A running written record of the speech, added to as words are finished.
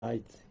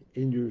tonight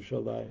in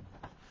Yerushalayim,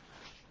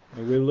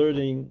 and we're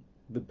learning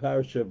the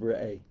Parsha of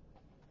Re'eh.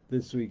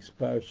 This week's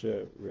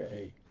Parsha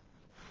Re'eh.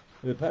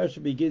 The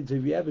Parsha begins.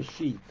 If you have a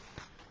sheet,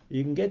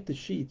 you can get the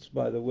sheets,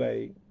 by the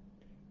way,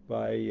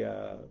 by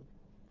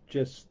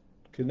just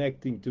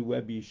connecting to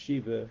Web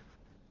Yeshiva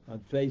on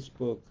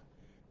Facebook.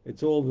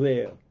 It's all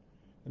there,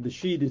 and the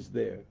sheet is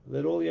there.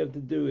 Then all you have to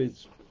do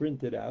is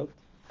print it out,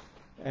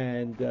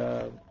 and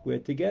we're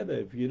together.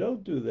 If you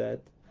don't do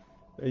that,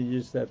 then you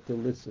just have to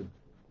listen.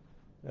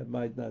 That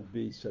might not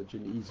be such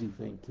an easy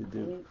thing to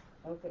do.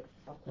 Okay.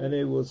 And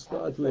it will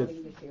start with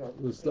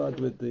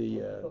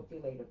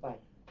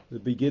the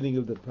beginning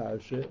of the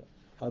parsha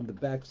on the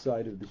back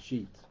side of the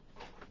sheet.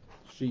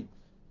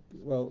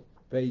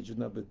 Page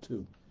number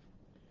 2.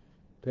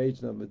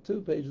 Page number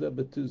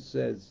 2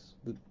 says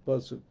the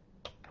pasuk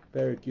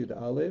Perek Yud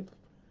Aleph,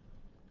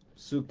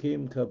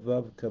 Psukim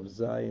Kavav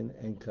Kavzayin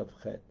and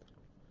Kavchet.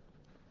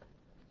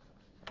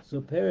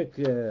 So Perek,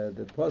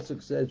 the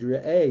pasuk says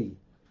Re'eh.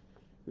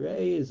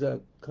 Re'eh is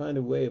a kind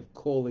of way of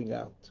calling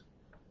out.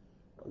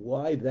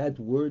 Why that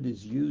word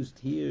is used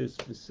here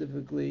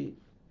specifically,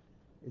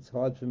 it's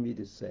hard for me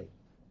to say.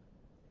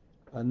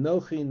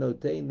 Anochi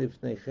notein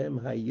lifnechem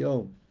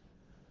hayom.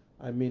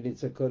 I mean,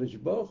 it's a Kodesh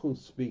Baruch Hu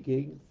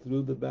speaking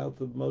through the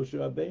mouth of Moshe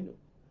Rabbeinu.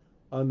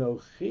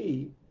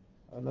 Anochi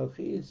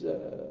is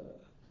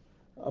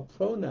a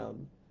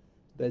pronoun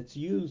that's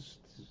used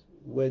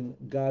when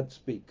God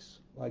speaks,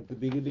 like the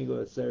beginning of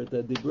Aseret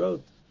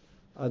HaDibrot.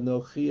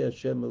 Anochi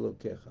Hashem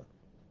Elokecha.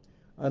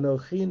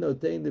 Anochi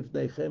notein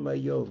lifnechem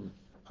hayom.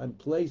 I'm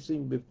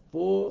placing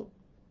before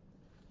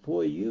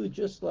for you,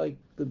 just like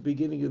the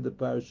beginning of the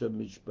parasha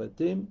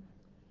Mishpatim,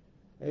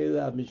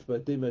 Eila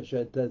Mishpatim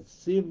Asher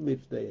Tasim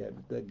Lifneihem,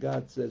 that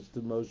God says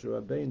to Moshe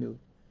Rabbeinu,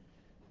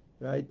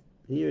 right?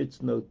 Here it's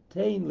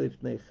Notein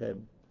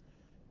Lifneichem,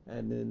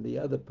 and in the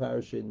other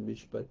parasha in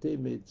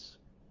Mishpatim it's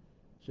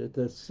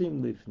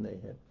Shetasim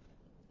Lifneihem.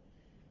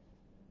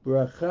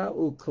 Bracha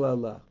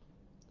uklala.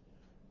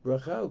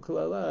 Bracha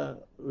uklala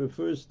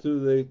refers to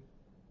the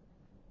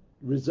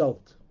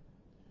result.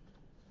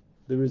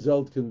 The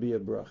result can be a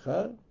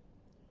bracha,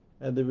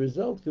 and the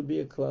result can be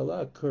a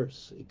klala, a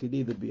curse. It could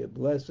either be a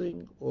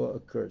blessing or a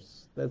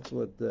curse. That's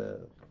what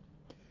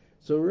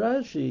So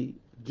Rashi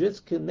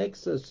just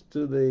connects us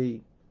to the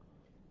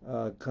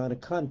kind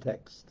of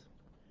context.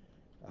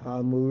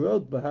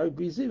 Hamurot b'har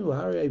grizim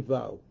v'har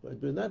evav.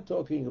 We're not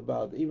talking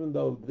about, even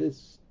though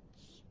this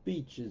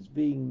speech is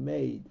being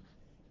made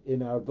in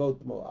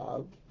Arvot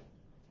Moav,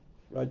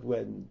 right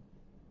when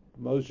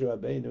Moshe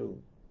Rabbeinu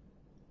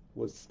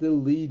was still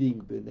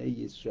leading Bnei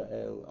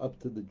Yisrael up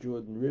to the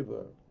Jordan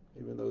River,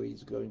 even though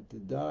he's going to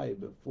die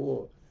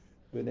before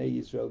Bnei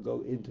Yisrael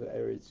go into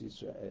Eretz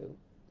Yisrael.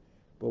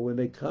 But when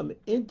they come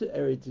into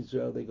Eretz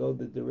Yisrael, they go in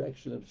the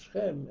direction of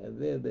Shechem, and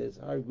there's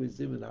Har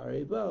Grizim and Har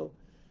Eval,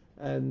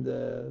 and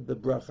the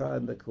bracha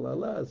and the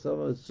klala, some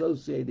are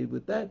associated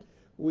with that.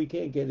 We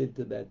can't get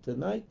into that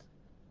tonight,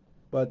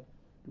 but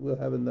we'll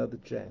have another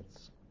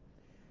chance.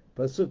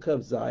 Pasuk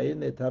of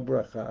Zayin et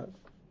habracha.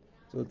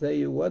 So I'll tell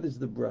you, what is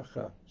the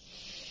bracha?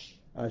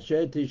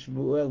 Asher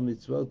tishmu el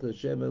mitzvot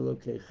Hashem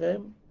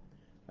Elokechem,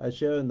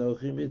 Asher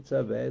anochi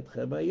mitzaveh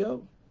etchem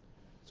hayom.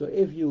 So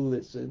if you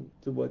listen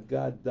to what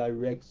God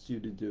directs you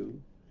to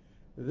do,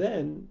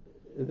 then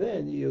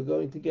you're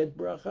going to get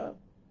bracha.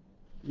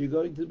 You're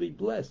going to be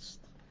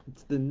blessed.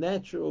 It's the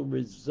natural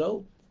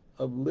result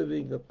of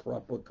living a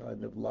proper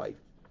kind of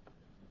life.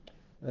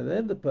 And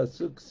then the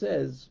pasuk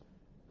says,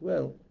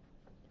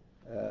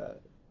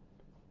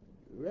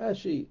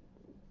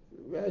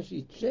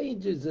 Rashi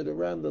changes it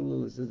around a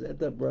little. It says, "Et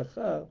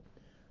bracha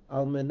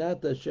al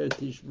menat asher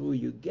tishmu."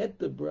 You get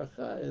the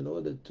bracha in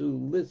order to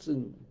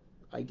listen.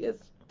 I guess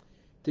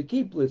to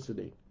keep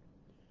listening.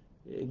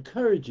 It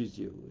encourages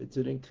you. It's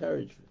an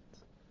encouragement.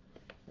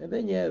 And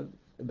then you have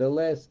the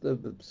last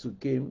of the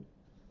psukim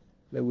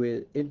that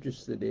we're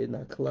interested in,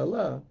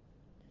 haklala.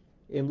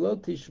 Im lo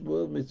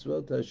tishmu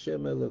mitzvot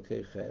Hashem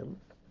Elokechem.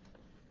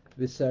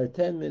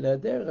 V'sarten min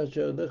haderech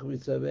asher anochi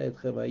mitzaveh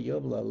etchem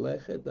hayom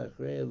lalechet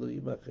achrei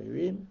Elohim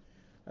acherim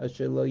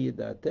asher lo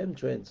yidatem.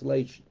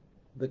 Translation: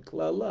 the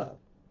klala,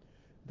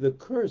 the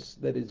curse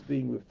that is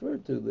being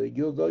referred to, that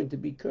you're going to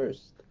be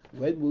cursed.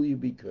 When will you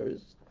be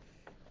cursed?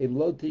 Im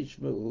lo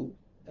tishmeu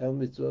el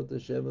mitzvot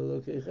Hashem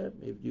Elokechem.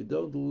 If you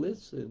don't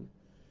listen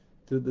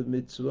to the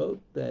mitzvot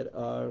that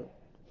are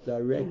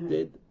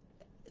directed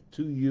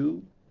to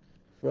you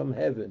from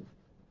heaven,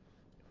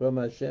 from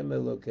Hashem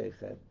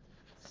Elokechem.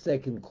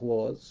 Second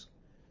clause,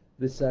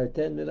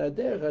 v'sarten min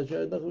haderech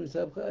asher anochi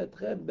mitzaveh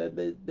etchem.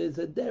 Then there's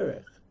a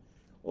derech.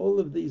 All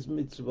of these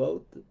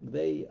mitzvot,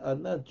 they are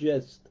not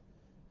just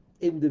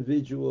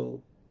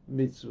individual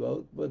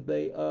mitzvot, but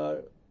they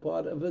are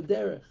part of a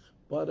derech,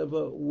 part of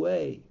a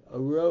way, a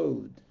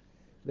road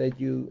that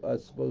you are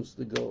supposed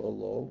to go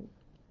along,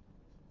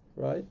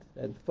 right?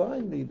 And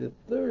finally, the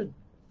third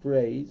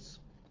phrase,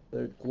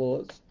 third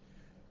clause,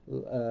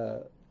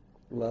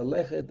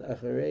 Lalechet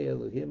acharei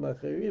Elohim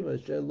acherim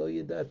asher lo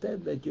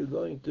yidatem, that you're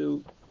going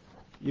to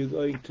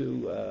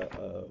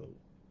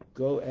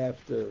go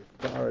after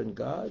foreign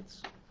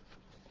gods,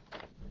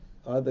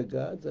 other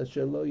gods.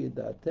 Asher lo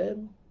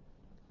yidatem.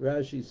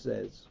 Rashi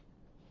says,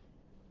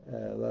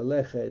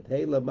 "Lalechet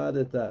hey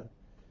lamadata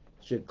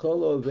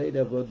shekol oved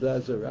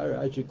avodah zarah."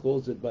 Rashi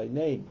calls it by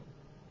name.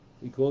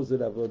 He calls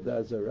it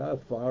avodah zarah,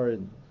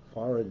 foreign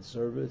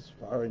service,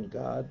 foreign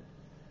god.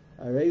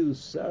 Areu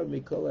sar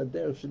mikol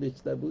ader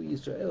shenitztabu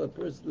Yisrael. A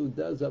person who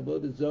does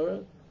avodah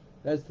zarah,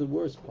 that's the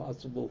worst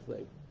possible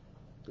thing,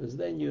 because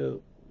then you're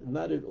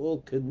not at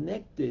all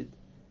connected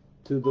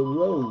to the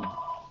road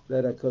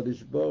that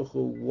HaKadosh Baruch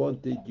Hu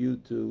wanted you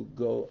to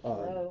go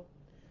on.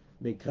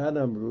 Mikan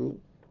amru,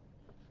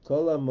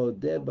 kol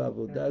hamodeh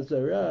b'avodah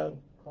zarah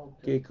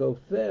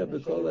kekofer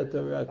b'kol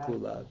haTorah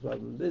kula.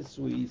 From this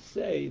we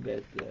say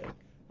that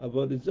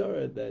avodah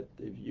zarah, that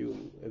if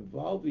you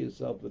involve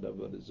yourself in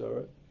avodah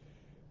zarah,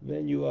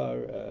 then you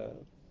are,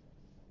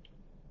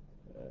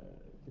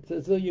 it's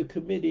as though you're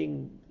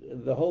committing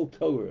the whole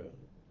Torah,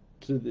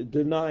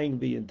 denying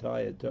the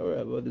entire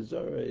Torah. Avodah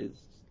zarah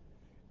is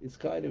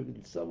kind of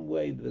in some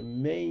way the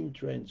main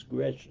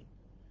transgression.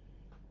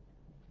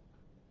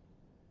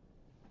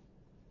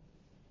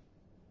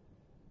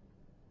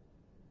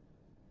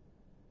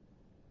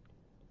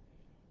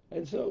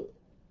 And so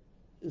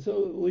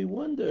we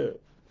wonder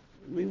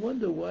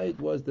why it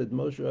was that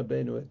Moshe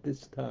Rabbeinu at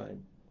this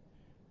time,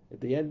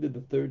 at the end of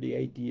the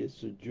 38-year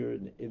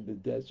sojourn in the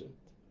desert,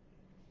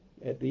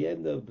 at the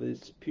end of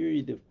this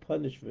period of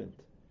punishment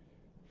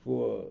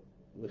for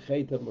the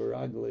Chet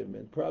HaMeraglim,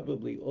 and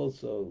probably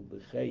also the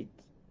Chet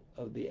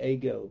of the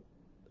Egel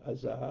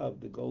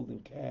HaZahav, the golden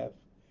calf,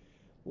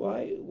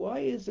 why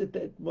is it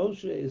that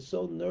Moshe is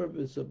so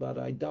nervous about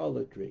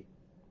idolatry?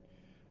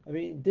 I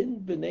mean,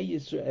 didn't Bnei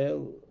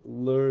Yisrael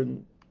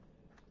learn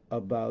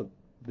about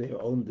their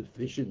own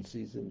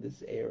deficiencies in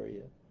this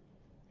area,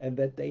 and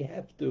that they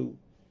have to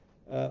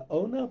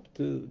own up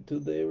to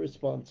their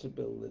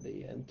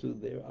responsibility and to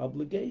their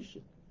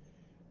obligation?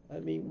 I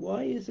mean,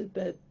 what is it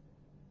that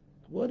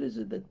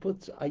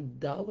puts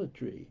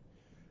idolatry?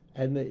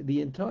 And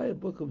the entire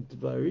book of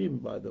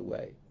Dvarim, by the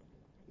way,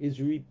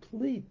 is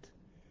replete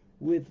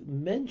with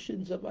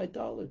mentions of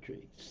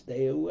idolatry.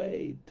 Stay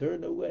away,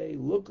 turn away,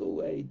 look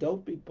away,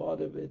 don't be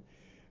part of it.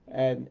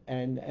 And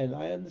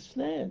I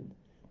understand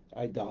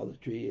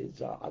idolatry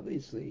is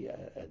obviously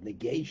a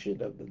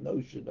negation of the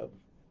notion of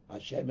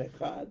Hashem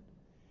Echad,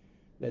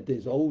 that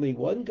there's only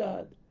one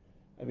God.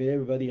 I mean,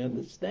 everybody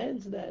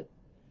understands that.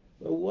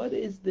 But what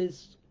is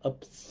this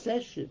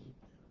obsession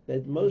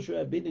that Moshe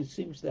Rabbeinu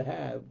seems to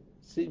have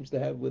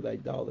with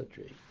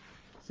idolatry?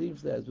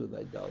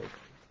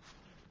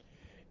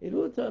 In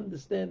order to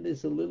understand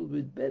this a little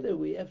bit better,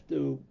 we have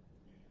to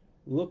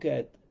look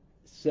at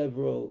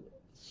several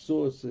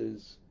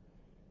sources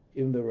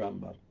in the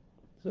Rambam.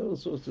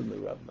 If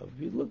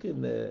you look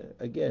in the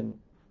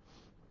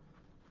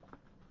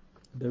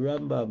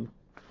Rambam,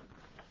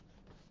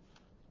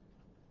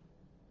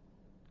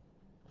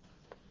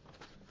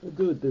 we'll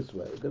do it this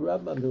way. The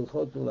Rambam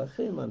Hilchot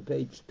Melachim on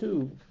page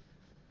 2,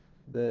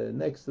 the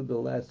next to the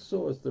last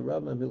source, the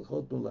Rambam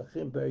Hilchot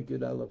Melachim, Perek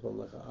Yud Aleph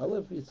Halacha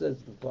Aleph, he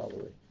says the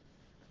following: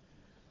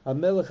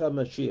 HaMelech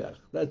HaMashiach.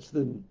 That's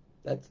the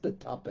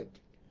topic.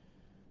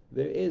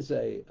 There is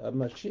a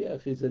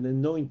Mashiach is an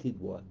anointed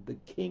one, the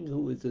king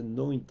who is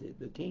anointed,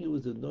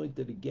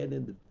 again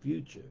in the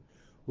future,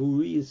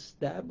 who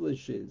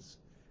reestablishes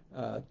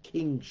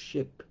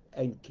kingship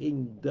and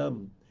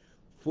kingdom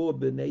for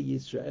Bnei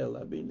Yisrael.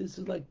 I mean, this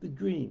is like the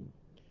dream,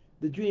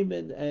 and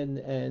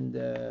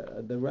the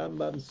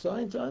Rambam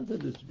signs onto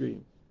this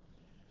dream.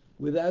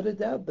 Without a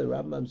doubt, the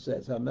Rambam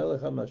says,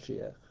 HaMelech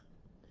HaMashiach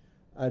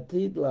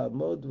Atid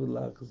la'amod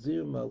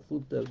v'lachzir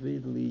malchut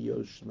David li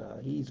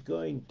yoshna. He's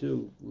going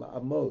to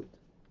la'amod.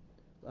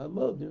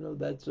 La'amod,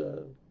 that's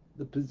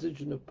the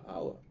position of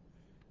power.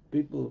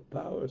 People of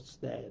power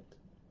stand.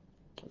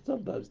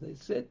 Sometimes they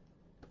sit,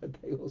 but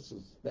they also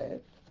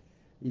stand.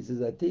 He says,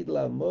 Atid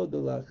la'amod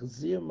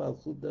v'lachzir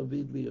malchut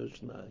David li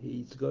yoshna.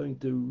 He's going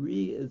to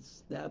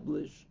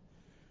re-establish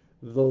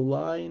the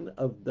line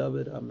of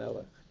David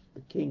HaMelech,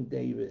 the King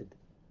David,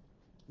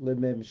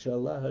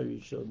 lememshalah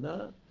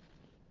harishonah,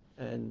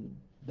 and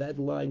that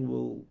line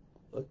will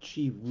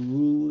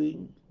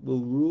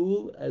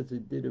rule as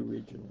it did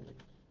originally.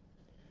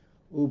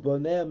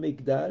 Ubonei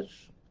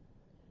mikdash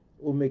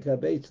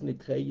umekabetz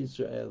nitchei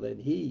Yisrael,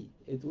 and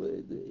it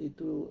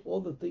will,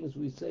 all the things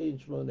we say in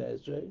Shemona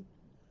Esrei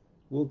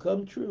will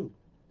come true.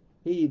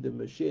 He, the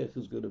Mashiach,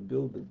 is going to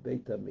build the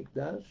Beit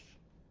HaMikdash,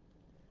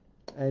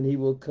 and he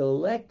will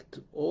collect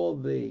all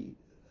the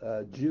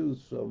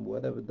Jews from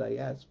whatever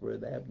diaspora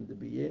they happen to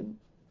be in,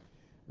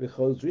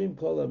 v'chozrim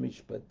kol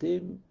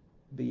hamishpatim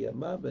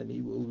b'yamav, and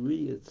he will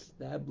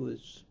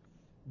re-establish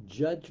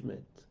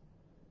judgment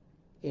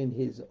in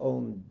his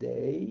own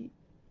day,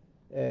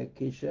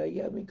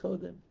 kishaya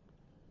mikodem,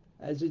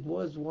 as it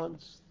was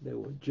once. There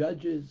were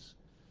judges,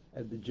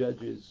 and the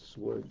judges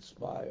were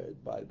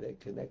inspired by their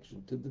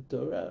connection to the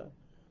Torah,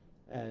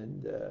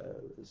 and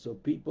so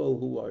people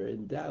who are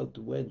in doubt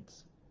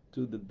went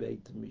to the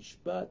Beit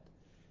Mishpat,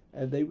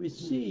 and they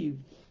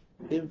received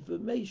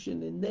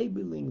information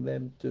enabling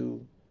them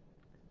to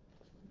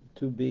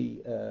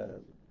be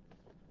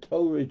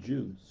Torah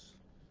Jews.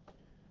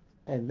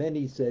 And then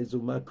he says,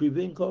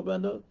 Umakrivin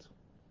korbanot.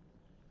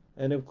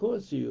 And of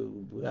course,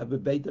 you have a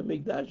Beit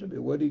HaMikdash. I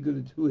mean, what are you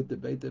going to do with the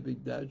Beit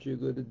HaMikdash? You're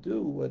going to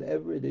do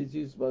whatever it is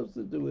you're supposed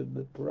to do. And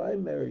the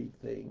primary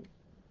thing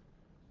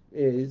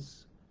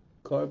is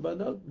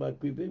korbanot,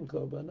 makrivim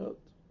korbanot.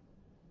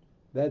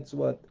 That's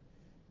what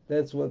the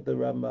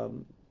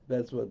Rambam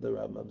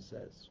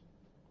says.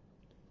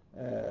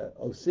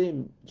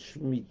 Osim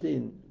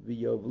shmitin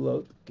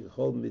v'yovlot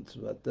k'chol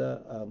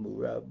mitzvata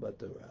amura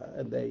b'Torah,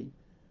 and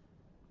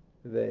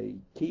they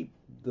keep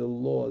the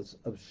laws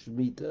of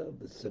Shemitah,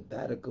 the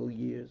sabbatical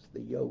years, the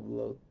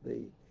Yovlot,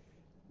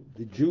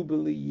 the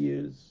Jubilee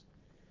years,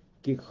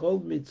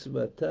 Kichol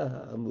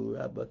mitzvata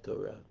amura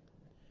b'Torah,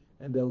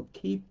 and they'll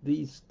keep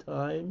these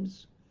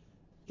times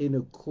in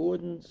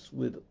accordance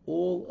with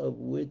all of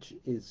which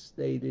is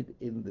stated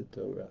in the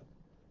Torah.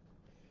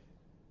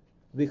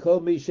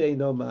 V'chol mi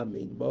she'eino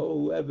ma'amin bo,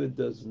 whoever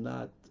does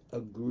not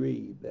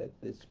agree that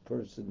this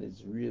person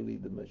is really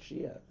the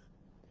Mashiach,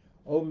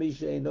 or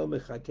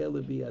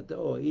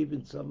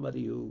even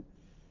somebody who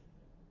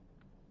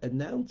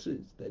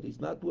announces that he's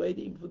not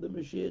waiting for the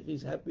Mashiach,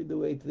 he's happy the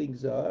way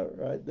things are,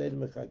 right? Then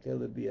mechakel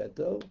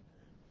lebiato,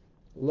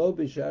 lo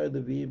b'shar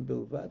neviim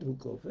bilvad hu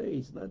kofeh.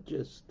 He's not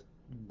just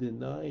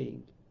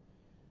denying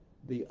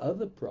the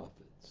other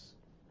prophets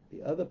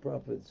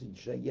in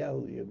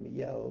Shayahu,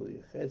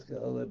 Yirmiyahu,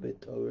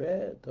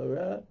 Yechezkel,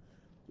 Torah,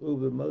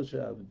 u'b'Moshe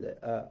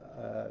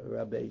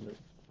Rabbeinu.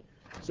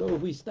 So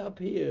if we stop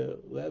here,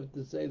 we have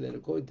to say that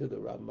according to the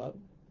Rambam,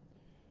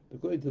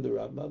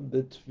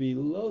 the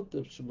tefillot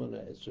of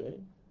Shemona Esrei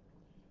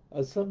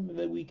are something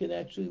that we can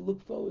actually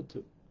look forward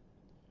to.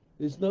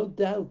 There's no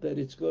doubt that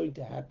it's going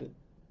to happen.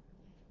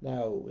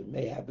 Now, it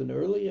may happen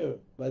earlier,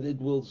 but it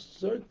will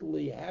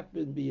certainly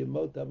happen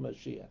b'yemot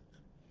HaMashiach.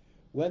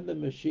 When the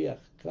Mashiach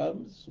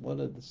comes,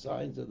 one of the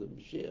signs of the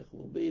Mashiach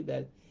will be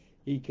that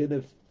he can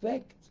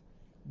effect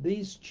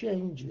these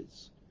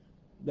changes,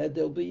 that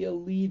there'll be a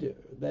leader,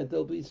 that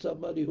there'll be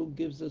somebody who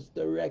gives us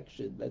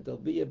direction, that there'll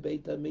be a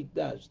Beit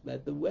HaMikdash,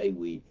 that the way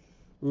we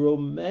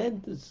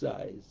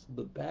romanticize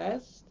the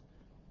past,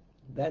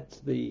 that's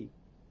the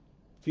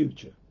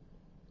future.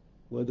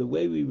 Well, the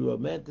way we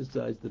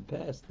romanticize the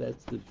past,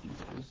 that's the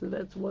future. So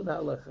that's one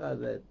halacha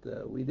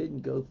that we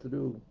didn't go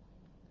through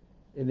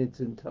in its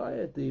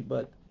entirety,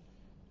 but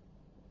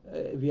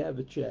if you have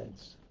a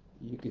chance,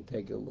 you could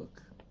take a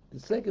look. The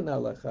second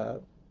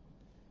halacha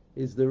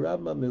is the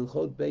Rambam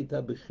Hilchot Beit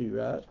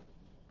HaBechira,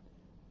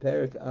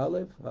 Perek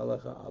Aleph,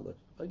 Halacha Aleph.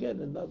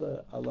 Again,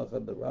 another halacha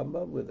in the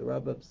Rambam, where the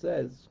Rambam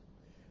says,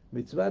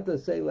 Mitzvat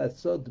aseh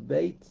lasot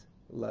Beit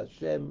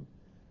Lashem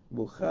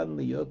Muchan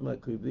liyot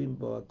makrivim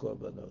bo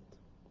hakorbanot.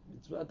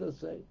 Mitzvat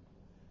aseh,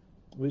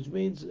 which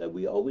means that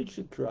we always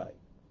should try.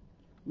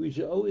 We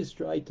should always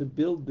try to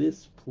build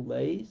this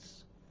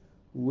place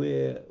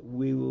where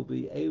we will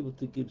be able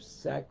to give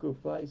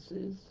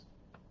sacrifices,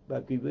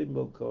 makrivim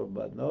bo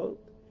korbanot,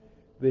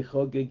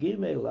 v'chogegim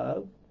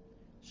elav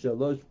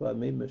shalosh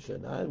pamim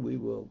b'shana, we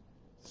will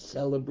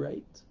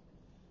celebrate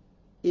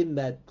in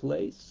that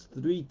place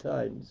 3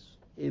 times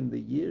in the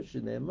year,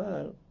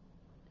 shenemar,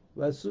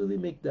 v'asuli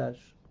mikdash.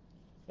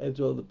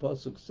 After all, the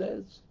pasuk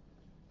says,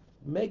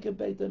 make a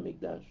Beit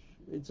HaMikdash.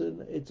 It's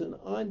an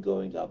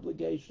ongoing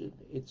obligation.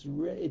 It's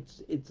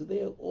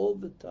there all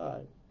the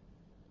time.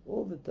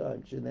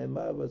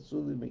 Shenemar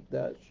v'asuli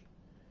mikdash,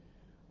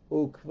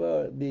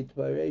 ukvar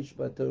nitparesh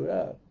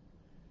b'Torah,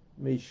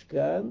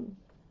 Mishkan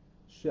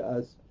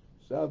Shas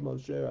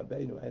Moshe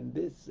Rabbeinu, and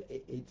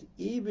it's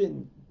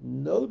even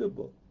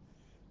notable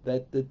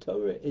that the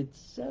Torah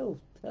itself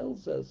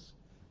tells us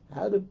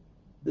how the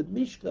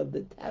Mishkan,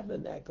 the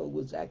tabernacle,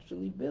 was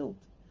actually built.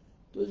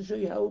 To show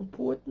you how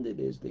important it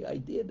is. The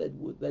idea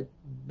that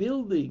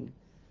building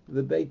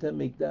the Beit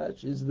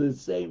HaMikdash is the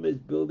same as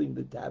building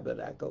the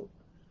tabernacle,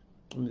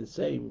 on the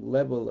same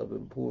level of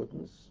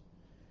importance.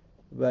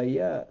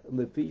 Vaya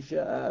lefi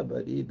sha'ah,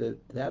 but the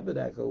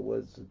tabernacle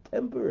was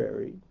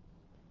temporary.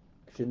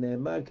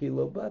 Shenemar ki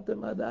lo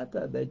batem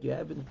adata, that you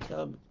haven't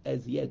come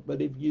as yet.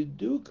 But if you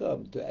do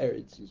come to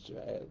Eretz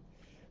Yisrael,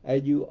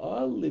 and you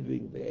are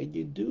living there, and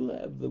you do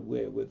have the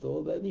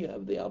wherewithal, then you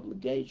have the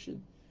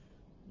obligation.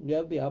 You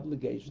have the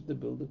obligation to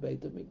build a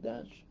Beit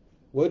HaMikdash.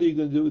 What are you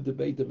going to do with the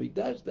Beit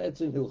HaMikdash?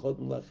 That's in Hilchot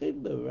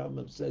Melachim. The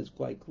Rambam says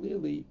quite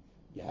clearly,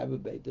 you have a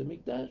Beit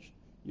HaMikdash,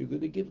 you're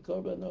going to give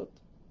korbanot.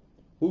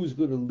 Who's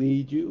going to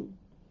lead you?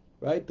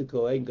 Right? The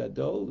Kohen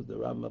Gadol, the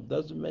Rambam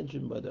doesn't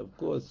mention, but of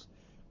course,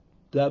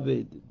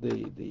 David,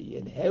 the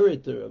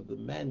inheritor of the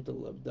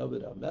mantle of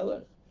David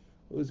HaMelech,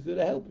 who's going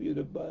to help you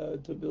to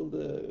build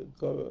the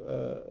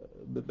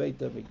Beit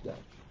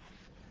HaMikdash.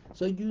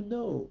 So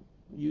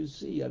you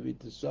see,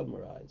 to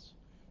summarize,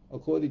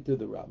 according to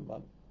the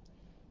Rambam,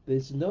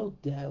 there's no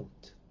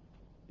doubt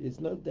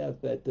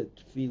that the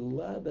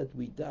tefillah that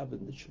we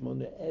daven, the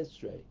Shemona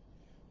Esrei,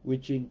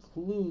 which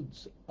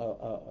includes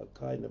a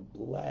kind of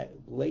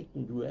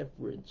blatant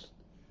reference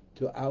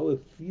to our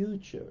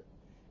future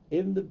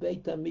in the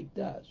Beit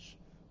HaMikdash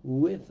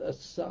with a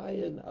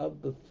scion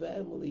of the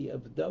family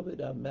of David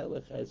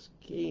HaMelech as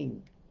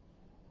king,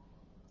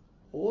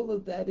 all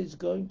of that is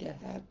going to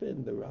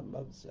happen, the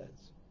Rambam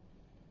says.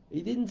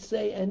 He didn't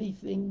say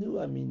anything new.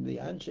 I mean, the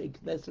Anshe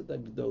Knesset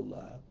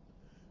HaGdolah,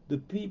 the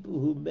people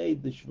who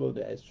made the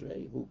Shemona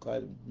Esrei, who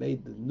kind of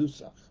made the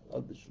Nusach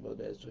of the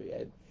Shemona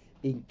Esrei and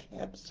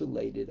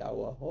encapsulated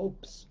our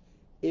hopes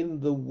in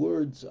the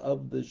words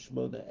of the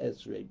Shemona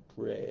Esrei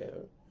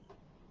prayer,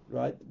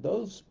 right?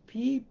 Those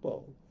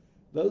people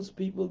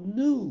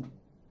knew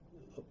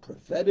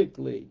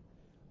prophetically,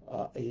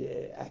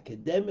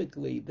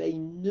 academically, they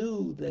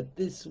knew that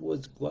this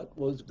was what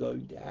was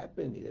going to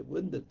happen. They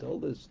wouldn't have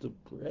told us to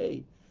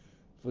pray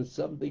for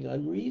something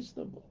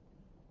unreasonable.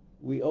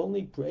 We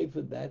only pray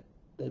for that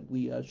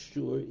we are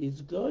sure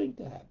is going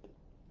to happen.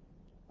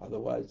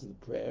 Otherwise, the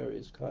prayer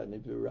is kind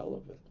of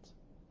irrelevant.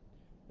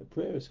 The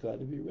prayer is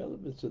kind of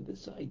irrelevant. So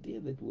this idea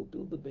that we'll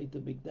build the Beit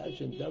HaMikdash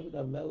and David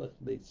HaMelech,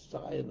 the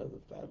scion of the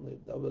family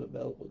of David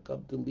HaMelech, will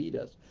come to lead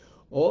us,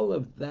 all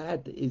of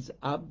that is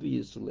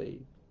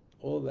obviously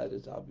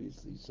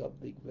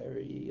something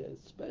very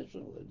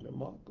special and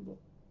remarkable,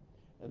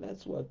 and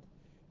that's what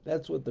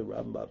the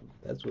Rambam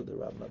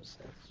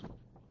says.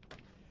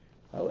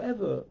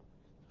 However,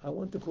 I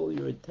want to call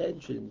your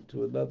attention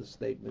to another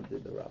statement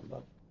in the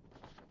Rambam,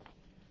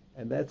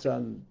 and that's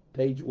on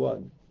page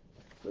 1.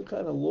 A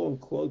kind of long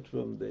quote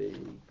from the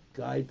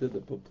Guide to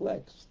the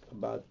Perplexed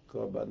about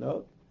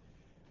Korbanot,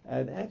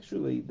 and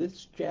actually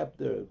this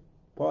chapter,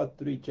 part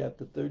 3,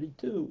 chapter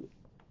 32,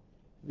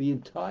 the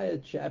entire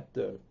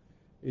chapter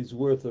is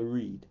worth a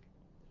read.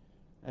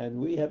 And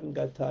we haven't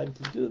got time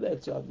to do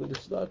that, so I'm going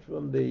to start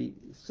from the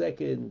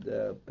second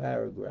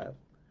paragraph.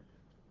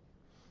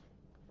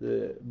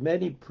 The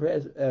many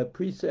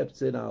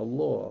precepts in our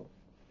law,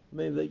 I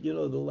mean, the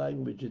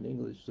language in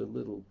English is a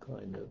little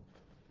kind of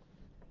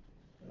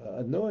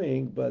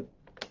annoying, but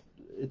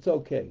it's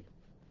okay.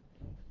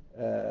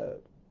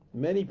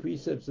 Many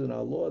precepts in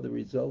our law are the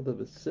result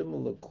of a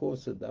similar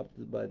course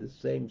adopted by the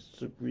same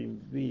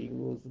Supreme Being.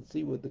 We'll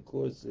see what the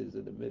course is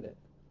in a minute.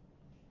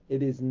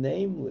 It is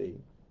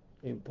namely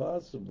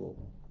impossible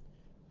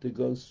to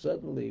go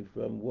suddenly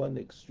from one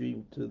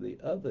extreme to the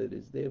other. It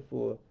is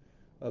therefore,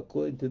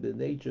 according to the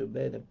nature of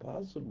man,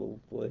 impossible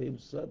for him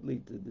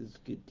suddenly to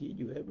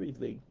discontinue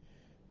everything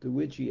to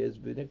which he has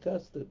been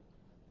accustomed.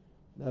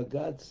 Now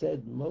God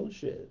said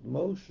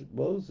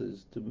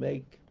Moses to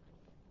make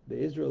the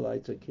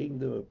Israelites a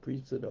kingdom, a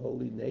priesthood, a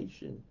holy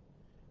nation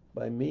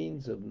by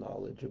means of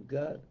knowledge of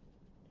God.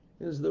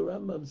 As the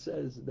Rambam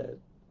says that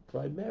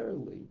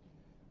primarily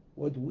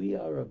what we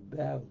are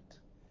about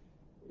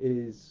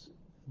is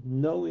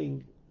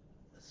knowing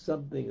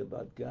something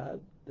about God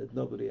that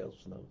nobody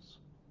else knows.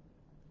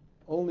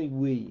 Only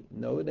we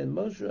know it, and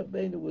Moshe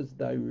Rabbeinu was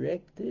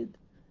directed,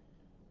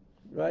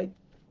 right,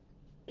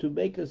 to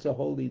make us a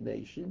holy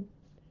nation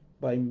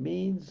by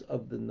means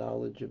of the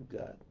knowledge of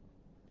God.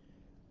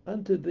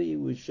 Unto thee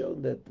was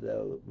shown that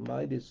thou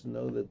mightest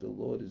know that the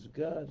Lord is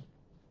God,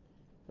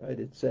 right,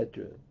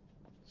 etc.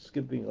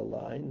 Skipping a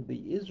line,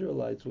 the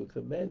Israelites were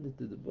commanded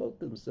to devote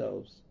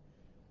themselves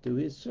to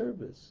his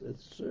service and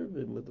serve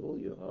him with all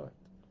your heart.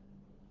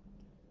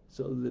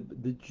 So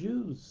the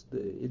Jews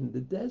in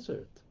the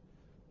desert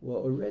were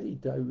already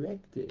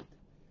directed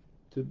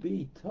to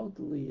be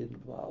totally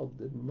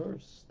involved,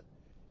 immersed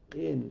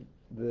in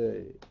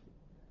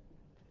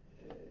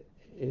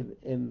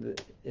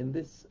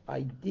this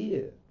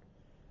idea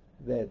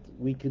that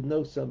we can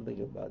know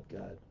something about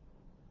God,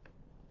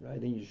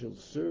 right? And you shall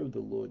serve the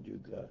Lord your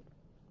God,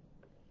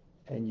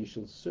 and you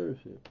shall serve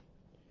him.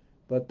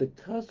 But the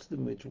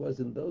custom which was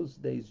in those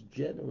days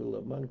general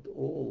among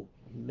all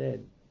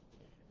men,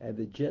 and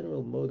the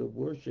general mode of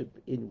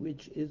worship in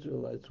which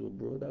Israelites were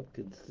brought up,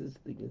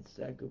 consisting in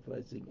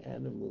sacrificing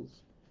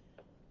animals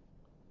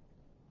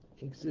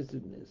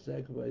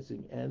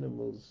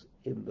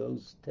in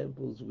those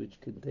temples which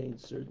contained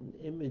certain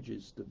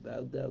images, to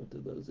bow down to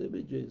those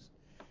images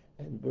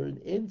and burn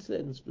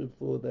incense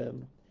before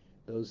them.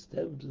 Those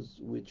temples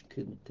which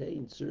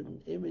contained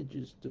certain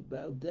images, to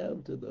bow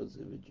down to those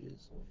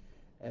images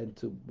and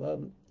to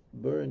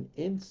burn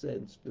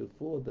incense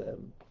before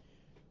them.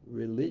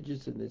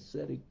 Religious and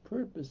ascetic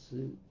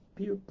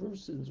pure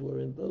persons were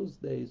in those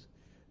days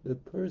the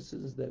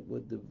persons that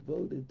were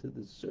devoted to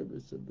the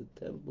service of the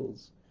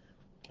temples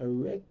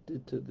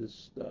erected to the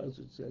stars,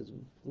 which has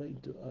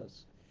explained to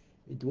us.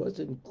 It was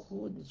in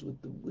accordance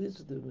with the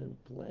wisdom and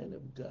plan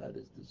of God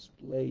as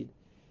displayed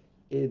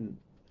in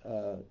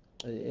the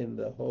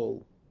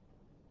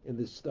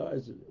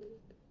stars.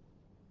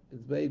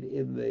 It's made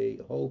in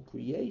the whole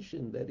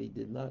creation that he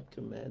did not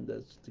command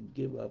us to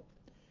give up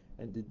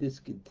and to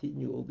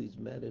discontinue all these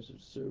matters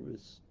of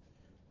service,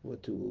 or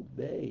to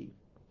obey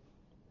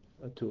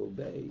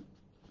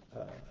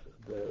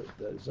the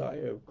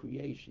desire of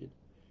creation.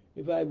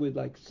 If I would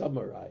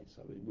summarize,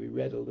 we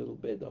read a little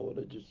bit, I want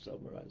to just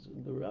summarize.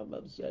 And the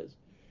Rambam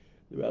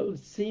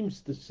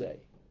seems to say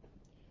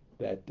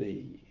that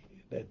the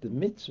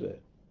mitzvah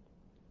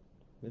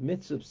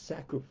of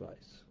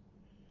sacrifice,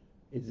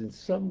 is in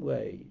some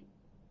way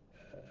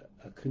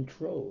a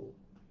control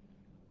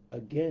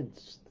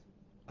against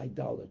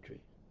idolatry.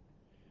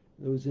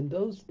 It was in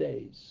those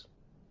days,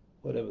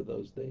 whatever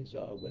those days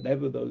are,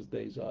 whenever those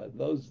days are, in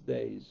those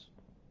days,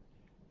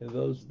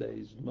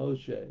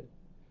 Moshe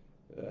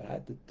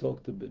had to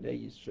talk to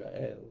Bnei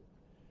Yisrael,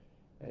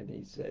 and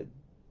he said,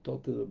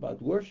 talk to them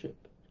about worship.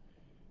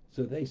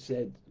 So they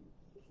said,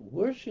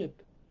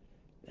 worship,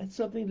 that's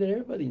something that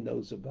everybody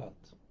knows about.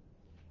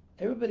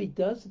 Everybody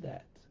does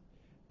that.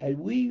 And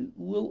we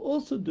will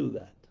also do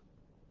that.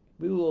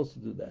 We will also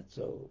do that.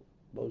 So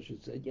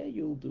Moshe said, yeah,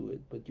 you'll do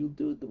it, but you'll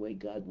do it the way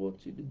God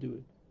wants you to do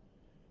it.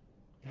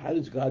 How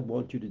does God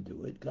want you to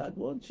do it? God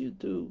wants you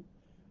to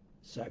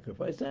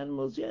sacrifice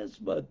animals, yes,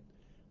 but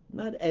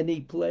not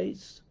any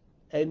place,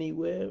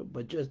 anywhere,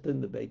 but just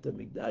in the Beit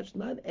HaMikdash,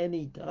 not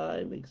any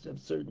time except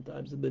certain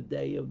times of the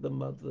day, of the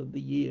month, of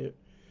the year.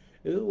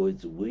 In other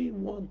words, we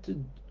want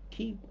to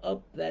keep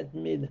up that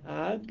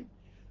minhag,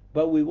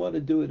 but we want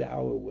to do it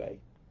our way.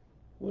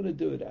 We want to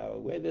do it our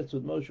way. That's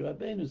what Moshe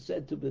Rabbeinu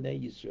said to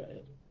Bnei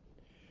Yisrael.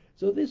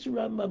 So this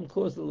Rambam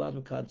caused a lot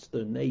of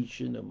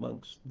consternation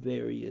amongst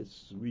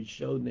various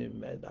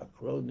Rishonim and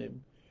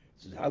Achronim. He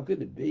says, how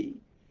could it be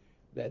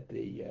that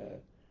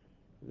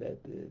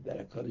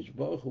that HaKadosh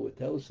Baruch Hu would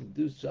tell us to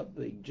do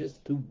something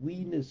just to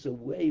wean us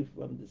away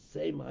from the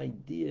same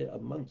idea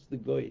amongst the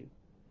Goyim?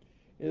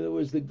 In other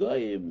words, the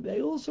Goyim,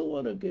 they also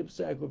want to give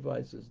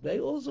sacrifices. They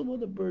also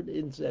want to burn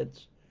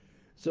incense.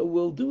 So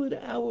we'll do it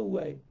our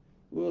way.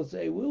 We'll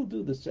say, we'll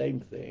do the same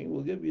thing.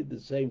 We'll give you the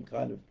same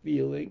kind of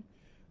feeling,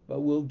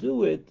 but we'll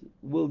do it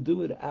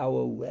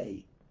our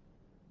way.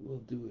 We'll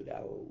do it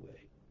our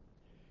way.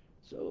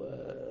 So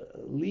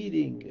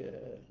leading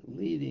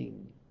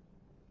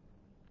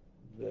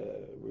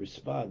the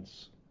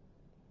response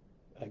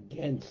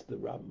against the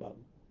Rambam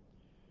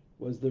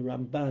was the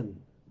Ramban,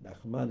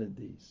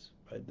 Nachmanides.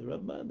 Right? The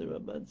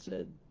Ramban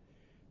said,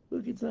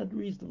 look, it's not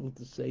reasonable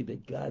to say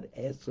that God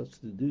asks us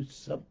to do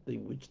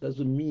something which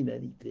doesn't mean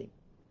anything.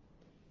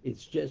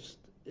 It's just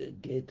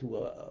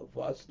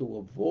for us to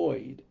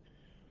avoid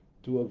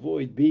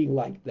being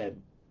like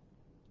them,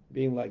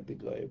 being like the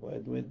Goyim.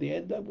 When at the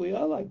end up, we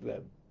are like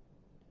them.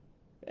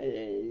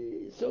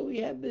 So we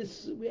have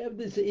this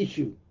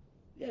issue.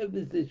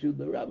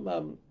 The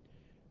Rambam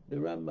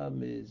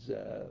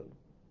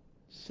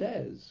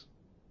says,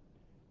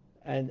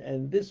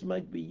 and this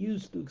might be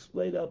used to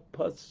explain our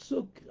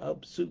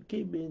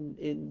psukim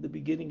in the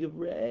beginning of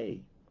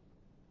Re'eh.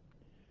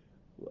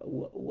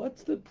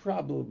 What's the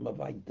problem of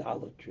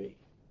idolatry?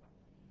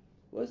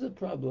 What's the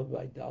problem of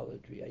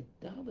idolatry?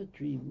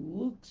 Idolatry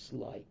looks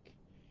like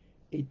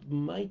it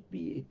might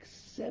be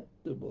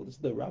acceptable. This is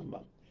the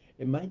Rambam.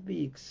 It might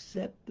be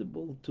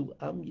acceptable to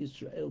Am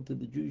Yisrael, to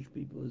the Jewish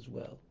people as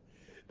well.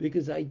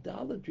 Because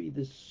idolatry,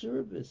 the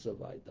service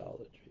of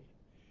idolatry,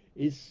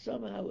 is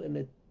somehow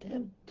an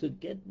attempt to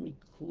get me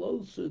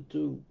closer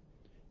to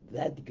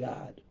that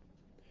God.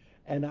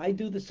 And I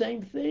do the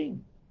same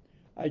thing.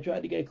 I try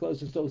to get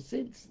closer. So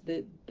since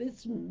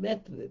this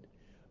method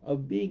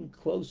of being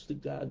close to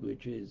God,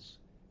 which is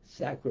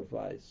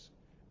sacrifice,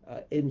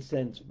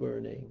 incense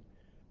burning,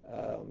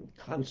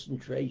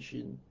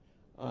 concentration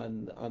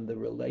on the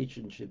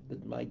relationship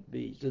that might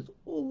be, says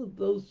all of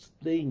those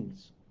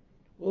things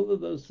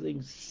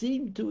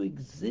seem to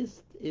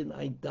exist in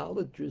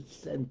idolatrous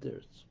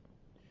centers.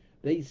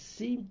 They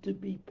seem to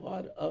be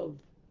part of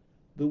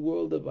the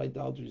world of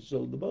idolatry.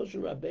 So the Moshe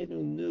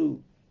Rabbeinu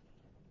knew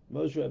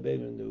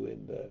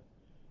in the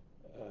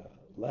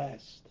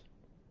last,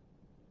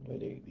 when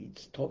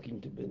he's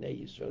talking to Bnei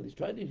Yisrael, he's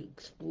trying to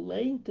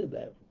explain to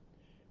them,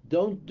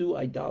 don't do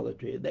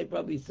idolatry. And they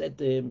probably said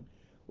to him,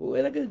 well,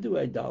 we're not going to do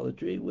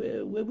idolatry.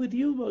 We're with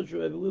you, Moshe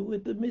Rabbeinu. We're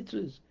with the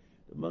mitzvahs.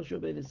 But Moshe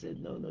Rabbeinu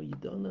said, no, you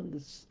don't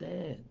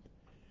understand.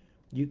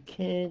 You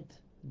can't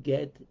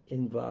get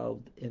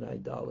involved in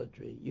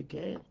idolatry. You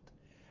can't.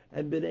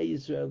 And Bnei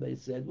Yisrael, they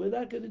said, we're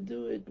not going to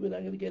do it. We're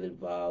not going to get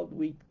involved.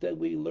 We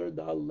learned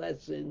our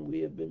lesson. We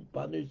have been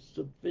punished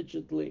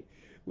sufficiently.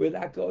 We're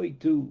not going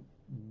to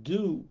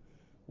do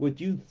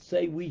what you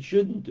say we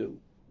shouldn't do.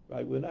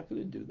 Right? We're not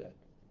going to do that.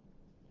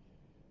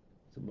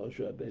 So Moshe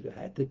Rabbeinu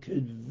had to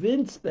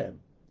convince them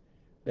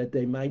that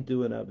they might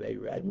do an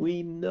Aveira. And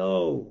we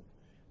know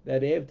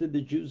that after the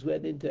Jews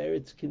went into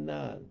Eretz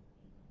Canaan,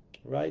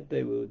 right,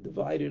 they were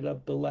divided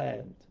up the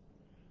land.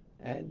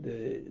 And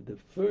the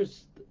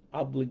first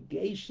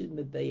obligation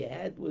that they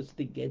had was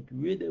to get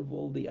rid of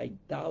all the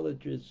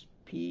idolatrous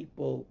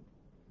people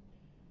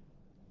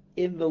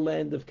in the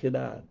land of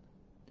Canaan.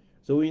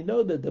 So we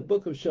know that the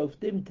book of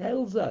Shoftim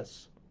tells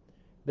us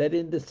that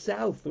in the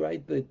south,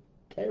 right, the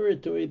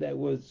territory that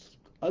was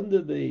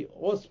under the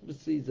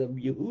auspices of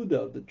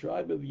Yehuda, the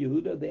tribe of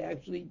Yehuda, they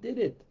actually did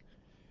it.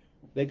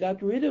 They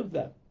got rid of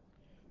them.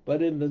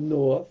 But in the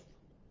north,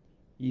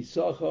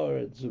 Yisachar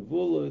and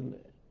Zevulun,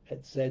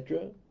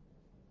 etc.,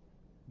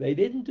 they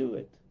didn't do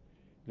it.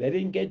 They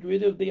didn't get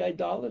rid of the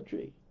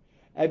idolatry.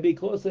 And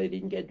because they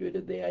didn't get rid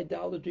of their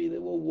idolatry,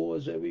 there were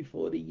wars every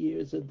 40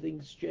 years and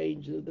things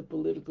changed and the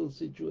political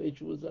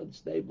situation was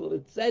unstable,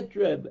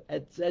 etc.,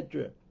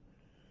 etc.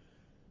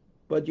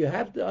 But you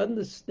have to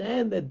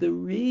understand that the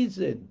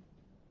reason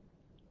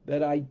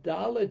that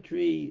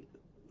idolatry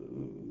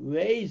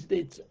raised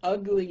its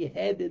ugly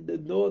head in the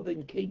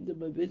northern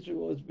kingdom of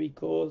Israel was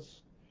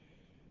because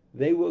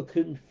they were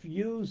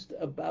confused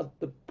about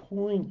the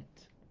point.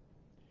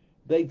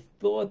 They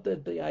thought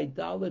that the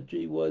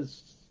idolatry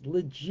was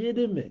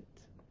legitimate.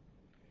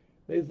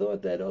 They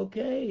thought that,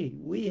 okay,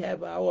 we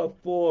have our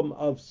form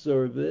of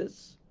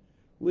service,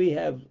 we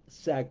have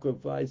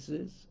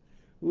sacrifices,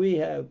 we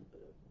have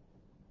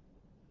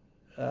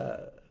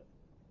a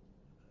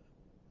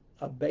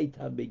Beit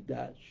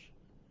HaMikdash.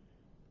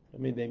 I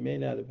mean, they may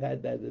not have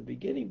had that at the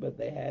beginning, but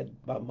they had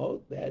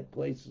Bamot, they had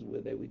places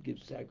where they would give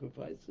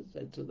sacrifices.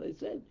 And so they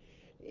said,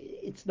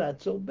 it's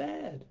not so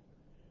bad.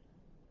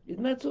 It's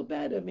not so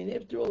bad. I mean,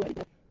 after all,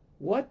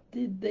 what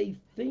did they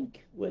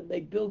think when they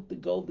built the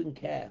golden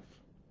calf?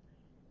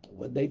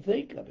 What they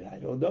think? I mean, I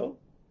don't know.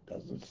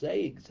 Doesn't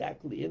say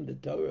exactly in the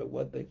Torah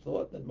what they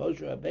thought. That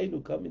Moshe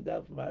Rabbeinu coming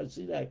down from Har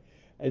Sinai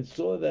and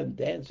saw them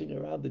dancing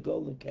around the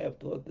golden calf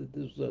thought that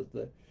this was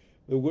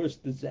the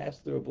worst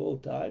disaster of all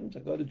times.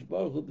 HaKadosh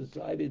Baruch Hu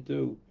decided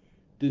to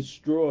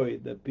destroy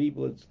the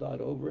people and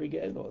start over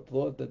again, or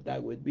thought that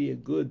that would be a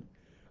good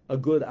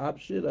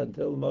option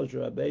until Moshe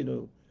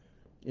Rabbeinu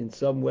in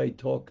some way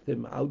talked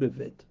him out of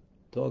it,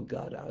 talked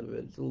God out of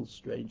it. It's a little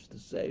strange to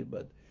say,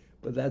 but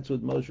that's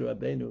what Moshe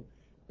Rabbeinu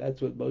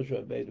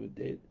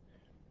did.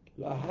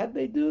 Well, how'd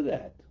they do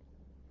that?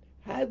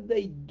 How'd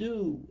they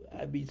do?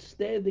 I mean,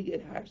 standing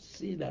at Har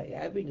Sinai,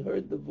 having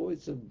heard the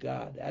voice of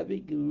God,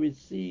 having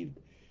received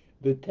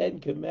the 10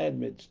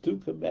 Commandments, 2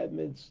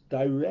 commandments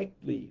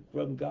directly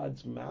from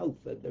God's mouth,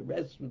 and the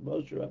rest from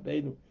Moshe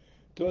Rabbeinu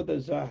taught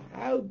us. So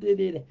how did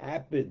it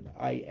happen,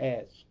 I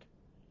ask,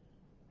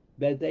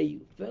 that they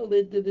fell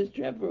into this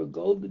trap for a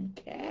golden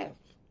calf?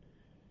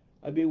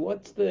 I mean, why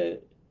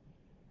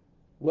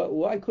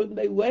couldn't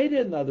they wait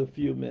another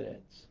few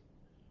minutes?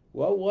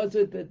 What was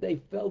it that they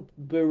felt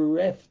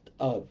bereft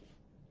of?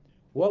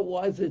 What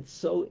was it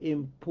so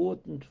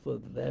important for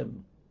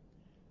them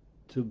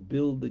to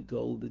build the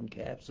golden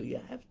calf? So you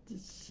have to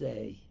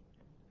say,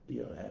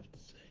 you don't have to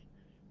say,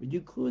 but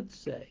you could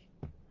say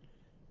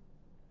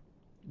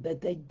that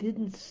they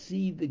didn't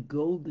see the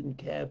golden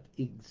calf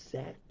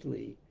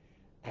exactly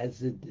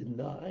as a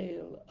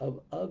denial of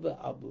other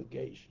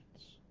obligations.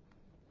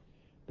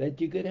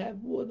 That you could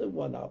have more than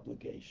one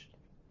obligation.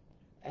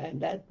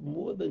 And that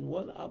more than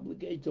one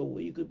obligation,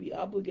 or you could be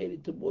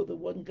obligated to more than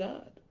one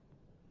God.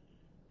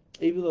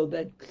 Even though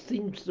that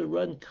seems to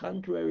run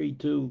contrary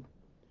to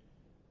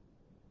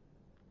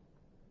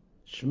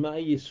Shema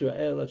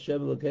Yisrael,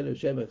 Hashem Elokeinu,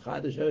 Hashem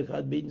Echad. Hashem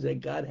Echad means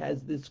that God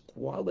has this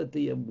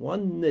quality of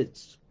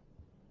oneness.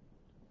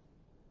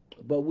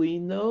 But we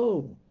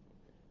know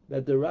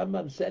that the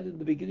Rambam said in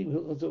the beginning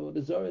of Hilchos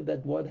Avodah Zarah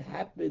that what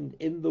happened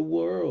in the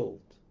world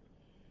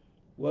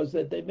was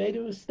that they made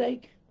a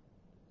mistake.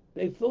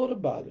 They thought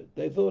about it.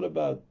 They thought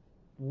about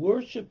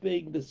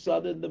worshiping the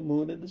sun and the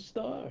moon and the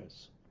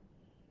stars.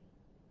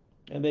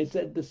 And they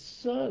said the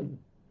sun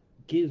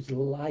gives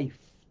life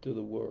to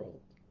the world.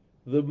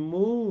 The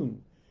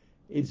moon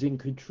is in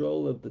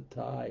control of the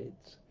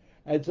tides.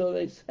 And so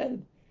they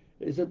said,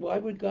 why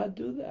would God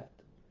do that?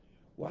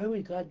 Why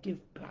would God give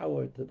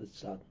power to the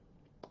sun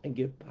and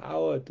give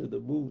power to the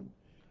moon?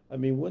 I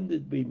mean, wouldn't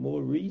it be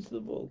more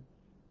reasonable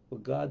for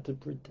God to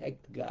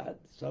protect God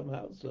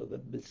somehow? So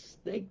the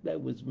mistake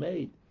that was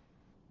made,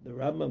 the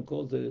Rambam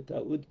calls it a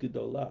ta'ud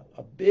gedolah,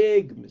 a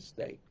big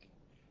mistake,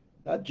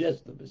 not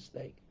just a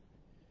mistake,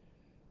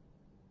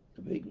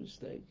 a big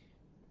mistake.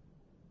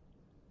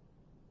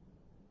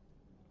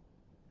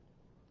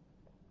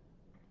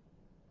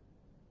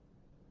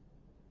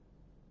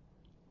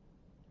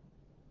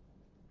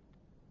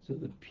 So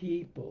the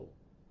people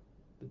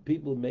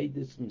made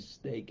this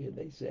mistake, and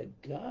they said,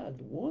 God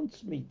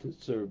wants me to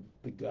serve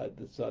the God,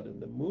 the sun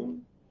and the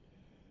moon,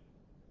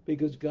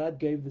 because God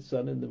gave the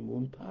sun and the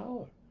moon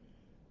power.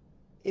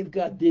 If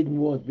God didn't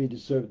want me to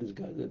serve this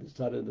God, the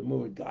sun and the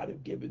moon, would God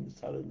have given the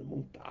sun and the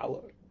moon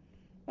power?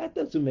 That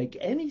doesn't make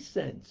any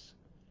sense.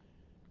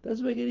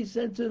 Doesn't make any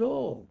sense at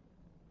all.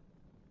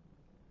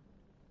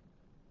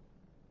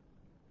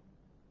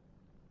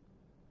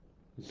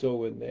 So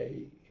when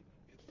they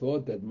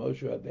thought that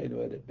Moshe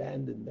Rabbeinu had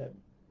abandoned them,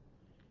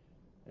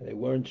 and they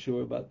weren't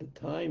sure about the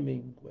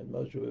timing when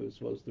Moshe was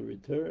supposed to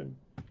return,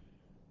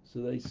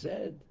 so they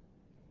said,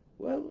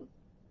 well,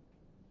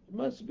 it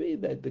must be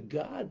that the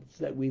gods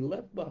that we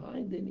left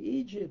behind in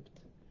Egypt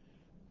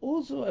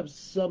also have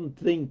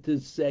something to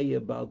say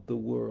about the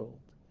world.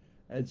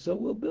 And so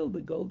we'll build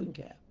a golden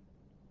calf.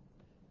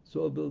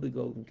 So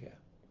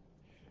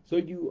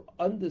you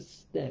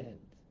understand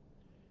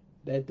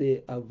that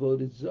the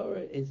Avodah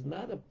Zarah is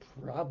not a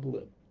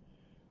problem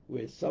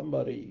where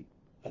somebody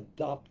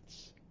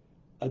adopts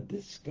a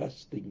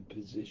disgusting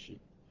position,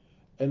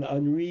 an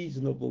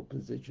unreasonable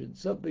position,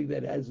 something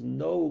that has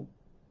no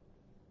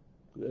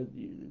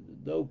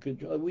no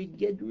control. We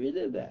get rid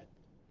of that.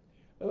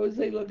 I always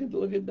say, look at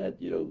that.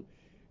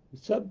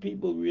 Some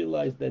people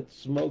realized that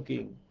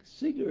smoking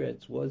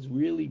cigarettes was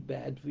really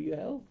bad for your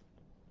health.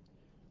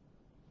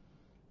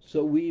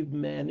 So we've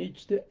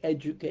managed to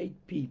educate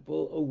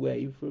people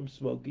away from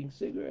smoking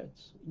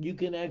cigarettes. You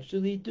can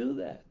actually do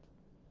that.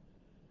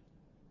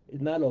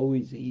 It's not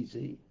always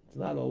easy. It's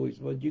not always,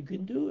 but you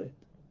can do it.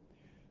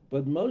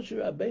 But Moshe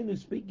Rabbeinu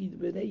speaking to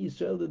Bnei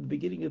Yisrael at the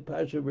beginning of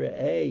Parsha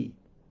Re'eh,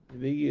 the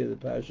beginning of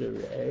the Parsha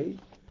Re'eh.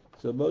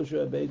 So Moshe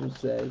Rabbeinu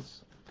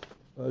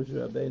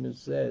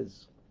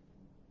says,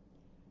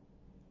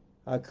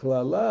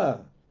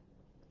 Haklala,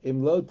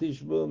 im lo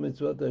tishmu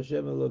mitzvot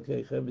Hashem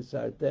Elokeichem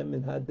v'sartem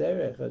min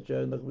haderech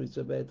asher anach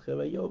mitzvah etchem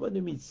hayom. What do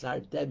you mean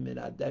sartem min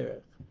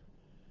haderech?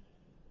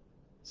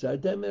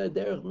 Sartem min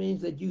haderech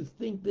means that you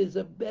think there's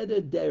a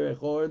better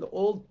derech or an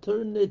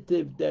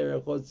alternative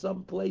derech or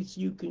some place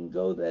you can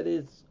go that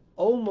is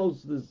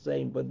almost the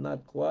same but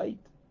not quite.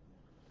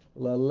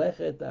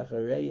 Lalechet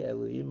acharei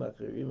Elohim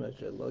acharim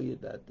asher lo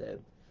yadatem.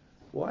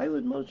 Why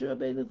would Moshe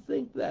Rabbeinu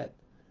think that?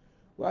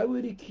 Why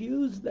would he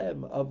accuse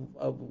them of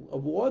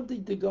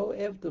wanting to go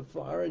after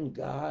foreign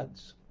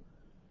gods?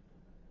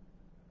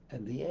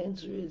 And the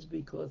answer is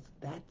because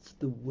that's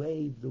the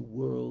way the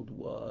world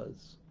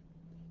was.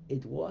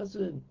 It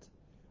wasn't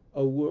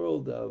a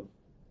world of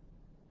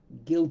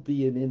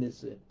guilty and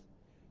innocent,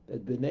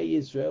 that Bnei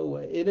Yisrael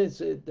were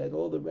innocent, that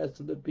all the rest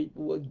of the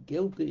people were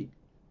guilty.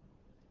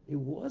 It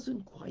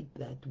wasn't quite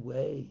that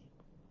way.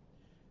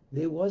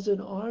 There was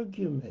an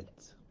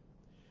argument.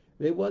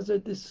 There was a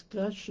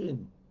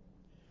discussion.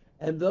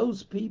 And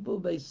those people,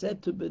 they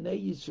said to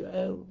Bnei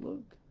Yisrael,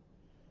 look,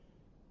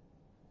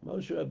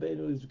 Moshe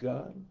Rabbeinu is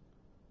gone.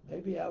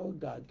 Maybe our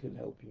God can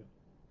help you.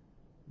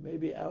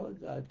 Maybe our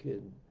God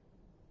can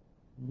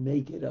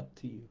make it up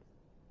to you.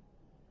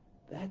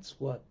 That's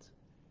what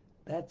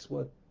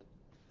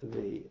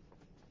the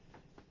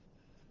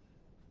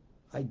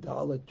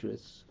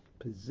idolatrous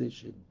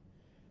position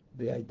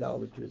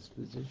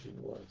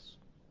was.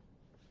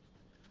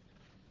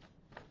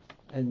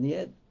 And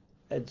yet,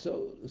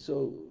 so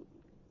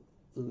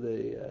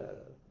the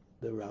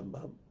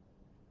Rambam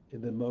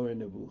in the Moreh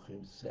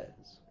Nevuchim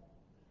says,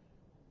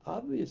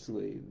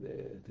 obviously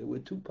there were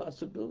two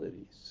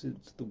possibilities,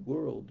 since the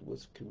world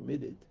was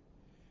committed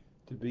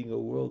to being a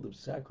world of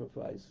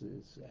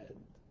sacrifices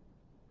and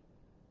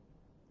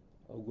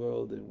a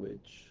world in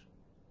which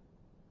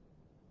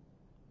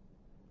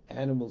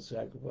animal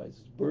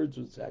sacrifices, birds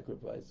were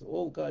sacrificed,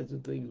 all kinds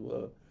of things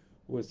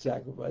were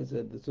sacrificed.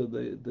 And so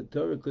the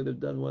Torah could have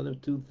done one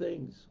of two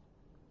things.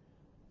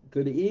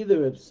 Could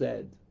either have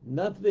said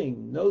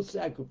nothing, no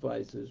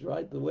sacrifices,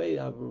 right? The way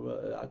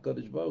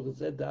HaKadosh Baruch Hu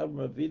said to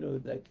Avraham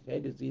Avinu that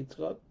Kedes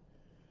Yitzchak,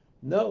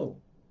 no.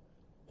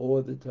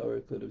 Or the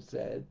Torah could have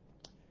said,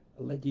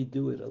 I'll let you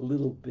do it a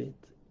little bit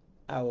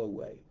our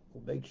way.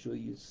 We'll make sure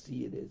you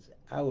see it as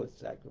our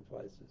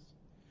sacrifices.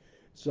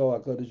 So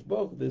HaKadosh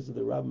Baruch Hu, this is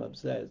the Rambam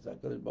says,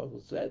 HaKadosh Baruch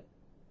Hu said,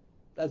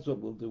 that's what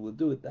we'll do. We'll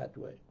do it that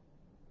way.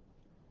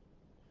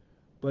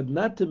 But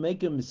not to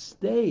make a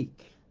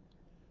mistake,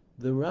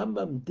 the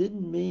Rambam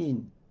didn't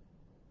mean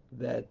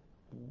that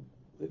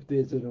if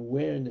there's an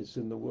awareness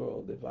in the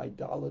world, if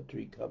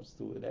idolatry comes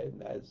to an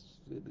end, as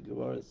the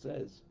Gemara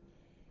says,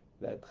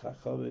 that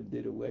Chachamim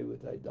did away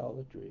with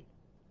idolatry.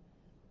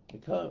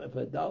 If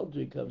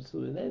idolatry comes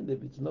to an end,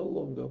 if it's no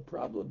longer a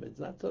problem, it's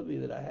not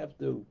something that I have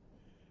to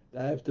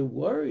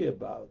worry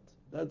about.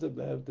 That's what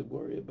I have to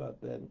worry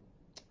about then.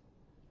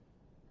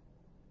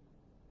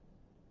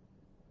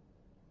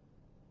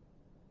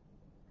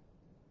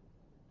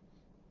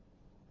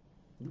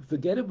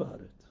 Forget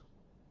about it.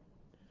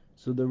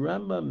 So the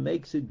Rambam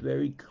makes it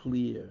very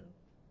clear.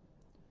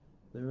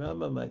 The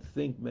Rambam, I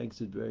think, makes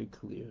it very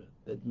clear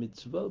that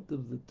mitzvot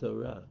of the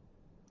Torah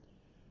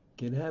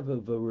can have a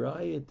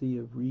variety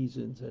of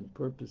reasons and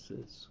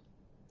purposes,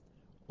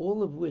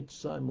 all of which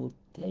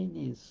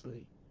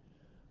simultaneously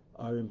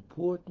are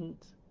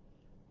important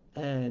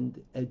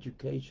and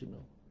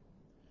educational.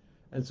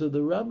 And so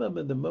the Rambam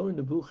in the Moreh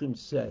Nevuchim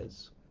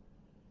says,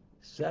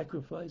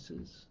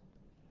 sacrifices,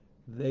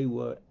 they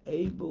were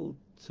able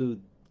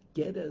to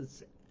get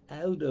us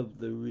out of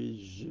the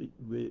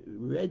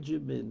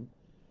regimen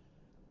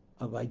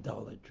of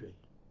idolatry.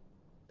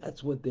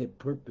 That's what their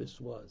purpose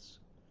was.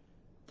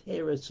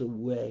 Tear us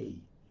away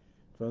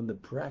from the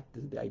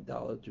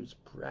idolatrous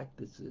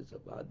practices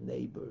of our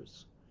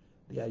neighbors,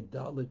 the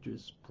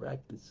idolatrous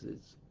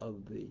practices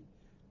of the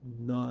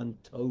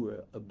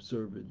non-Torah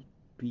observant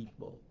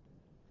people.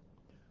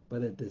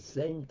 But at the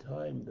same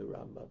time, the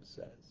Rambam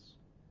says,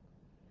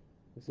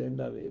 the same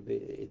time,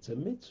 it's a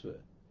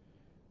mitzvah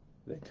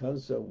that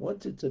comes from,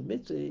 once it's a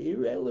mitzvah,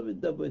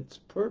 irrelevant of its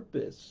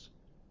purpose,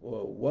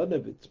 or one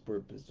of its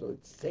purposes, or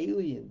its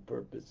salient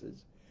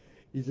purposes.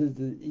 He says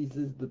the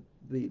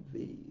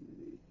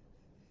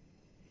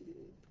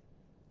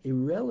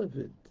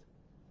irrelevant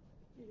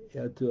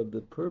to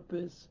the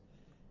purpose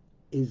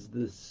is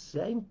the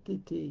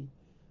sanctity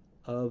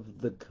of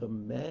the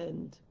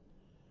command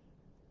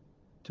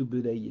to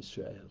Bnei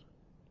Yisrael.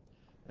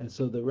 And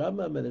so the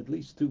Rambam, in at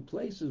least two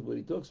places where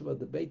he talks about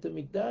the Beit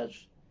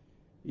HaMikdash,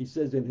 he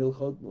says in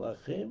Hilchot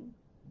Melachim,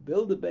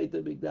 build the Beit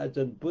HaMikdash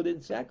and put in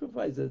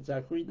sacrifice at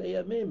Zachri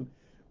Yamim,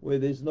 where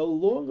there's no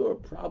longer a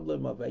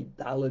problem of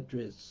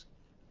idolatrous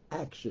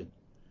action.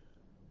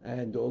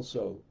 And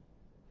also,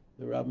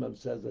 the Rambam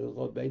says in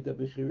Hilchot Beit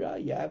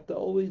HaBechira, you have to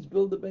always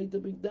build the Beit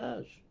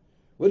HaMikdash.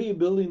 What are you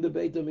building the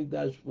Beit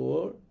HaMikdash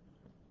for?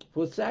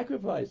 For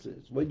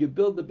sacrifices. When you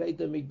build the Beit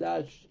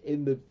HaMikdash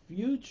in the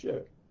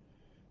future,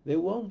 there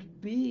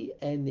won't be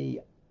any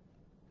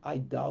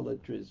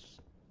idolatrous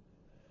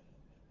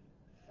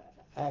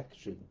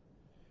action.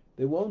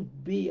 There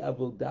won't be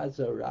Avodah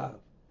Zarah,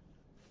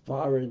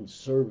 foreign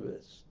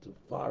service to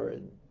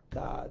foreign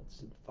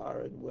gods and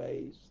foreign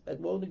ways.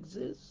 That won't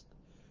exist.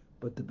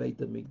 But the Beit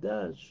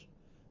HaMikdash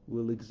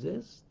will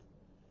exist,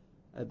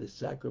 and the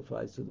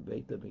sacrifice of the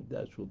Beit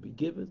HaMikdash will be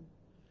given,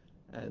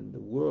 and the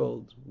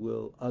world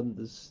will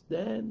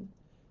understand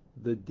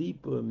the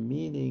deeper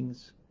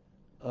meanings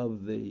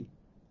of the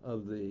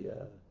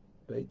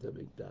Beit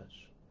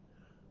HaMikdash.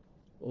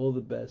 All the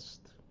best.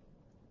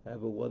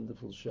 Have a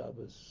wonderful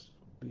Shabbos.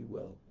 Be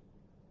well.